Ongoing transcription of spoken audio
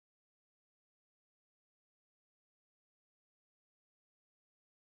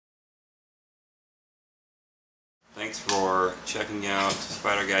Thanks for checking out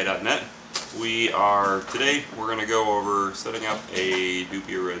spiderguy.net. Today we're going to go over setting up a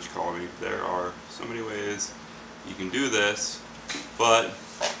Dubia roach colony. There are so many ways you can do this, but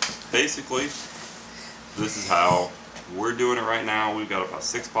basically this is how we're doing it right now. We've got about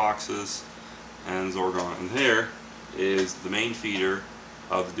 6 boxes and Zorgon, and here is the main feeder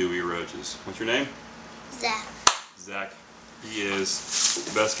of the Dubia roaches. What's your name? Zach. Zach. He is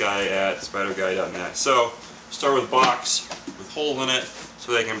the best guy at spiderguy.net. So start with a box with holes in it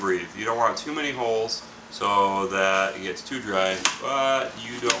so they can breathe. You don't want too many holes so that it gets too dry, but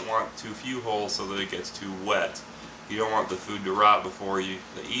you don't want too few holes so that it gets too wet. You don't want the food to rot before they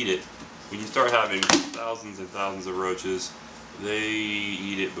eat it. When you start having thousands and thousands of roaches, they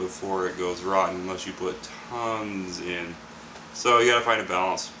eat it before it goes rotten unless you put tons in. So you gotta find a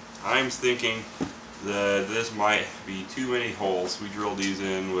balance. I'm thinking that this might be too many holes. We drilled these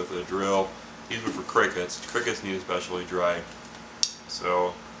in with a drill. These were for crickets. Crickets need especially dry.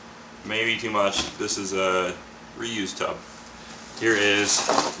 So maybe too much. This is a reused tub. Here is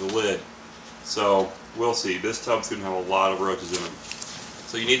the lid. So we'll see. This tub's going to have a lot of roaches in it.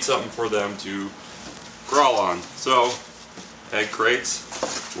 So you need something for them to crawl on. So egg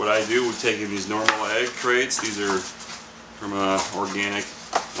crates. What I do, we've taken these normal egg crates. These are from an organic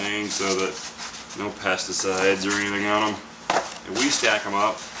thing so that no pesticides or anything on them. And we stack them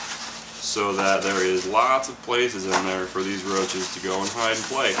up so that there is lots of places in there for these roaches to go and hide and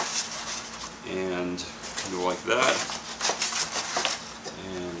play. And go like that.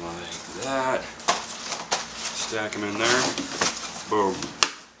 And like that. Stack them in there. Boom.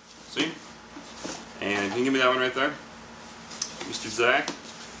 See? And can you give me that one right there? Mr. Zach?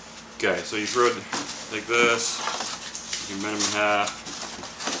 Okay, so you throw it like this. You can bend them in half.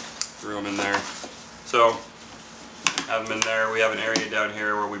 Throw them in there. So, have them in there. We have an area down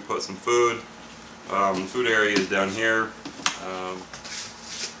here where we put some food. The food area is down here.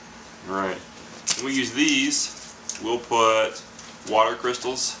 Alright. When we use these, we'll put water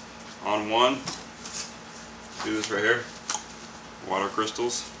crystals on one. Do this right here. Water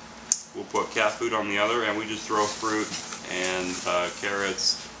crystals. We'll put cat food on the other, and we just throw fruit and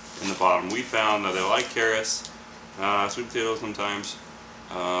carrots in the bottom. We found that they like carrots, sweet potatoes sometimes.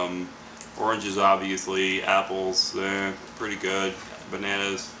 Oranges, obviously, apples, pretty good.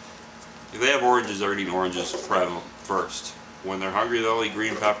 Bananas. If they have oranges, they're eating oranges first. When they're hungry, they'll eat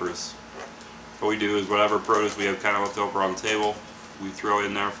green peppers. What we do is whatever produce we have kind of left over on the table, we throw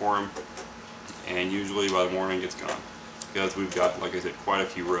in there for them, and usually by the morning it's gone. Because we've got, like I said, quite a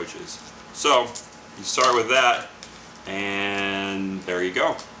few roaches. So, you start with that, and there you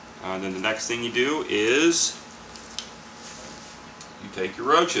go. And then the next thing you do is you take your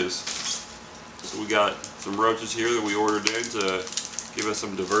roaches. So we got some roaches here that we ordered in to give us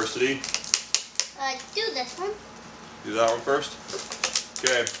some diversity. Do this one. Do that one first?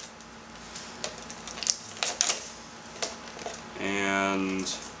 Okay. And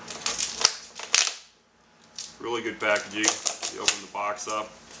really good packaging. You open the box up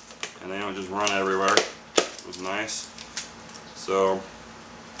and they don't just run everywhere. It was nice. So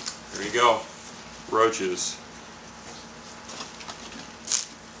there you go. Roaches.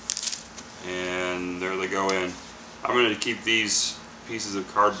 And there they go in. I'm going to keep these pieces of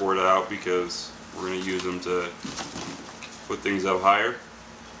cardboard out because we're going to use them to put things up higher.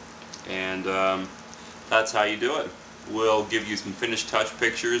 And that's how you do it. We'll give you some finished touch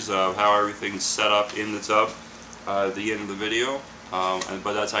pictures of how everything's set up in the tub at the end of the video.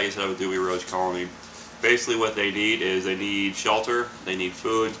 But that's how you set up a Dubia roach colony. Basically what they need is they need shelter, they need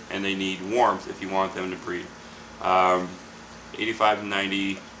food, and they need warmth if you want them to breed. 85 to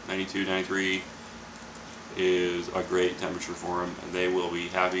 90, 92, 93 is a great temperature for them, and they will be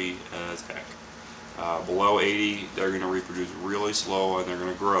happy as heck. Below 80, they're going to reproduce really slow and they're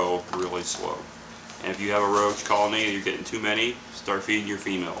going to grow really slow. And if you have a roach colony and you're getting too many, start feeding your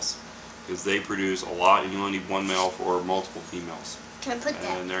females, because they produce a lot and you only need one male for multiple females. Can I put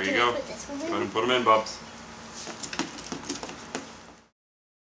that? And there you go. Go ahead and put them in, bubs.